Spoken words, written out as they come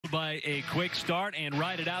by a quick start and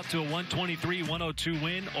ride it out to a 123-102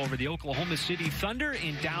 win over the Oklahoma City Thunder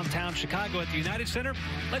in downtown Chicago at the United Center.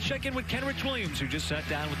 Let's check in with Kenrich Williams, who just sat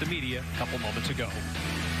down with the media a couple moments ago.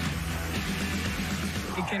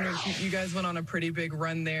 Kenrich, you guys went on a pretty big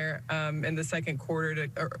run there in the second quarter to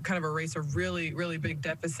kind of erase a really, really big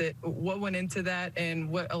deficit. What went into that, and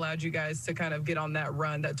what allowed you guys to kind of get on that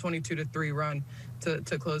run, that 22-3 run, to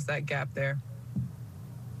close that gap there?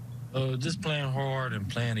 Just playing hard and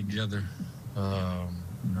playing together.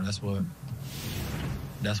 That's what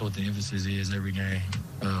the emphasis is every game.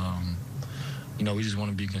 We just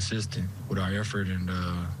want to be consistent with our effort and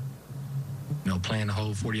playing the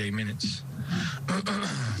whole 48 minutes.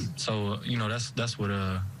 So that's what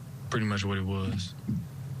pretty much what it was.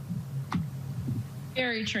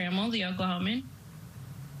 Gary Trammell, the Oklahoman.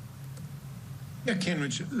 Yeah,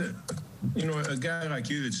 Kenrich, a guy like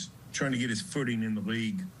you that's trying to get his footing in the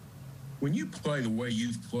league, when you play the way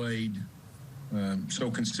you've played,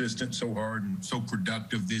 so consistent, so hard, and so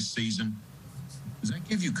productive this season, does that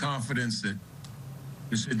give you confidence that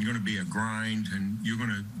this isn't going to be a grind and you're going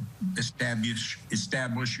to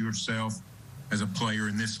establish yourself as a player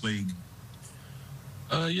in this league?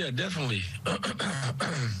 Yeah, definitely.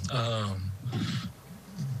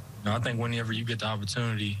 I think whenever you get the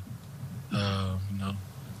opportunity,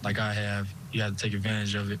 like I have, you have to take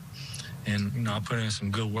advantage of it. And, I put in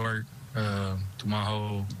some good work through my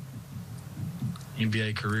whole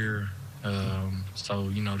NBA career. So,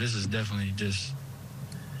 this is definitely just,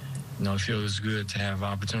 it feels good to have an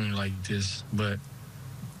opportunity like this. But,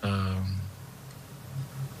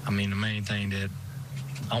 the main thing that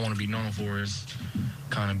I want to be known for is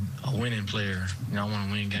kind of a winning player. I want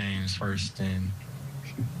to win games first. And,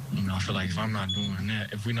 I feel like if we're not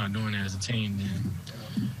doing that as a team, then,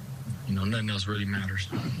 nothing else really matters.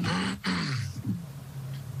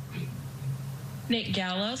 Nick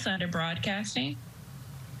Gallo, Thunder Broadcasting.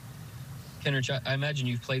 Kenrich, I imagine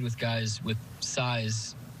you've played with guys with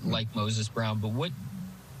size like Moses Brown, but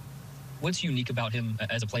what's unique about him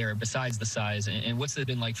as a player besides the size, and what's it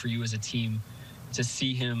been like for you as a team to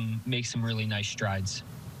see him make some really nice strides?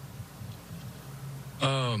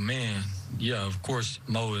 Oh man, yeah, of course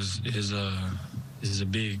Mo is a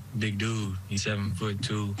big dude. He's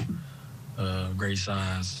 7'2", great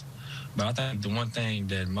size. But I think the one thing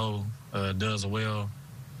that Mo does well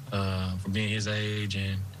for being his age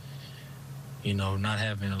and not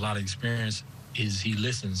having a lot of experience is he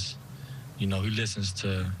listens. He listens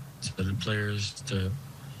to the players,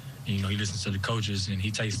 he listens to the coaches, and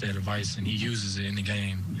he takes that advice and he uses it in the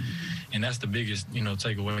game. And that's the biggest,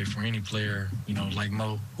 takeaway for any player, like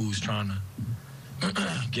Mo, who's trying to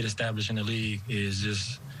get established in the league, is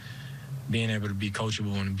just being able to be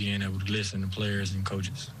coachable and being able to listen to players and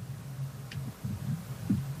coaches.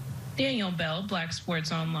 Daniel Bell, Black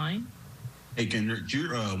Sports Online. Hey, Kenrich,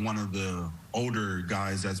 you're one of the older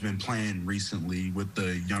guys that's been playing recently with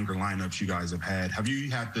the younger lineups you guys have had. Have you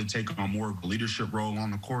had to take on more of a leadership role on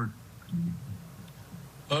the court?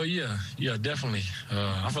 Oh, yeah, definitely.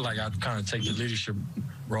 I feel like I kind of take the leadership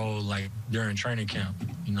role like during training camp,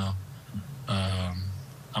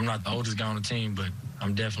 I'm not the oldest guy on the team, but I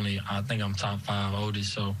think I'm top 5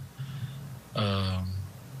 oldest, so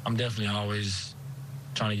I'm definitely always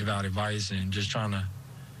trying to give out advice and just trying to,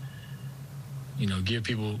 give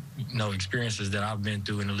people, experiences that I've been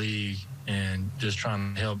through in the league and just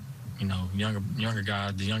trying to help, the younger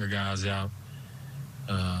guys out.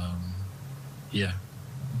 Yeah.